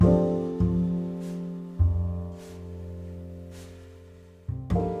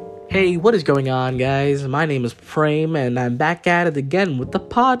Hey, what is going on, guys? My name is Prem, and I'm back at it again with the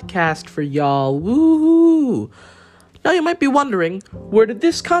podcast for y'all. Woohoo! Now you might be wondering, where did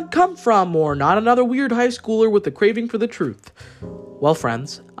this cunt come from, or not another weird high schooler with a craving for the truth? Well,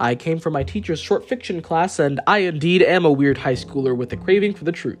 friends, I came from my teacher's short fiction class, and I indeed am a weird high schooler with a craving for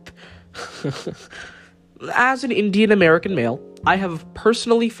the truth. As an Indian American male, I have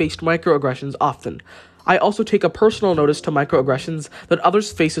personally faced microaggressions often. I also take a personal notice to microaggressions that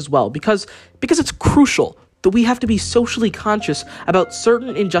others face as well, because it's crucial that we have to be socially conscious about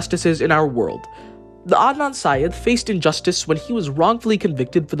certain injustices in our world. The Adnan Syed faced injustice when he was wrongfully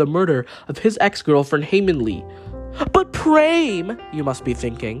convicted for the murder of his ex-girlfriend Heyman Lee. But Prem, you must be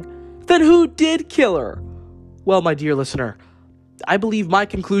thinking, then who did kill her? Well, my dear listener, I believe my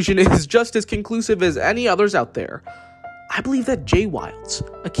conclusion is just as conclusive as any others out there. I believe that Jay Wilds,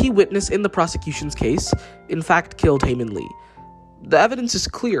 a key witness in the prosecution's case, in fact killed Heyman Lee. The evidence is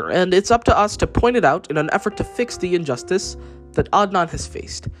clear, and it's up to us to point it out in an effort to fix the injustice that Adnan has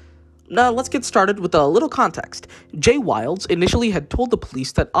faced. Now, let's get started with a little context. Jay Wilds initially had told the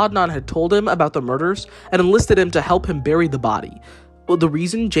police that Adnan had told him about the murders and enlisted him to help him bury the body. Well, the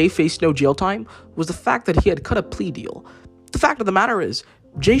reason Jay faced no jail time was the fact that he had cut a plea deal. The fact of the matter is,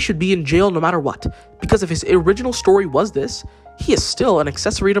 Jay should be in jail no matter what, because if his original story was this, he is still an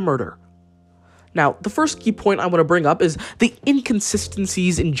accessory to murder. Now, the first key point I want to bring up is the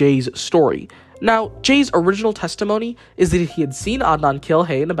inconsistencies in Jay's story. Now, Jay's original testimony is that he had seen Adnan kill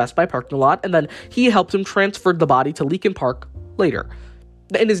Hay in a Best Buy parking lot, and then he helped him transfer the body to Leakin Park later.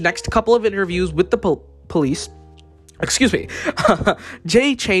 In his next couple of interviews with the police,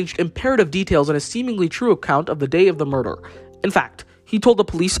 Jay changed imperative details in a seemingly true account of the day of the murder. In fact, he told the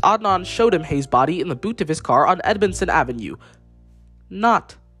police Adnan showed him Hay's body in the boot of his car on Edmondson Avenue,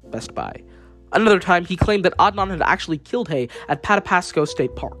 not Best Buy. Another time, he claimed that Adnan had actually killed Hay at Patapsco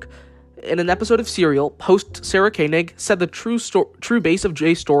State Park. In an episode of Serial, host Sarah Koenig said the true base of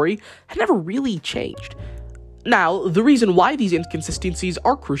Jay's story had never really changed. Now, the reason why these inconsistencies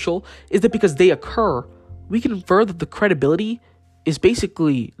are crucial is that because they occur, we can infer that the credibility is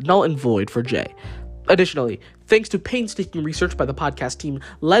basically null and void for Jay. Additionally, thanks to painstaking research by the podcast team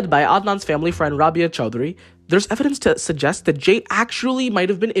led by Adnan's family friend Rabia Chaudhry, there's evidence to suggest that Jay actually might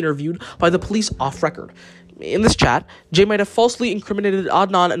have been interviewed by the police off record. In this chat, Jay might have falsely incriminated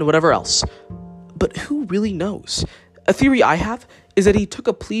Adnan and whatever else. But who really knows? A theory I have is that he took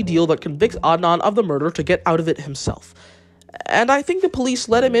a plea deal that convicts Adnan of the murder to get out of it himself. And I think the police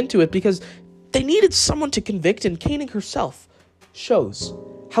let him into it because they needed someone to convict, and Koenig herself shows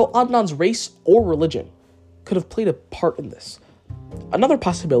how Adnan's race or religion could have played a part in this. Another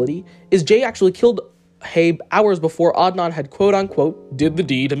possibility is Jay actually killed Hay hours before Adnan had quote-unquote did the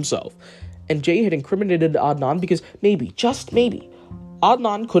deed himself. And Jay had incriminated Adnan because maybe, just maybe,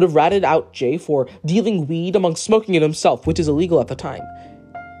 Adnan could have ratted out Jay for dealing weed among smoking it himself, which is illegal at the time.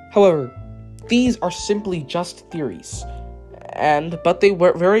 However, these are simply just theories, but they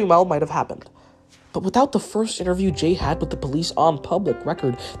very well might have happened. But without the first interview Jay had with the police on public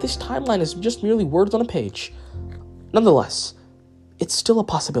record, this timeline is just merely words on a page. Nonetheless, it's still a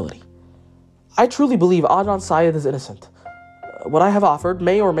possibility. I truly believe Adnan Syed is innocent. What I have offered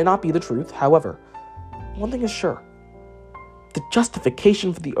may or may not be the truth. However, one thing is sure. The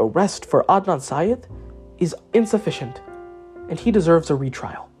justification for the arrest for Adnan Syed is insufficient, and he deserves a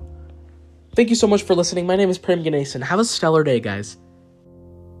retrial. Thank you so much for listening. My name is Prem Ganesan. Have a stellar day, guys.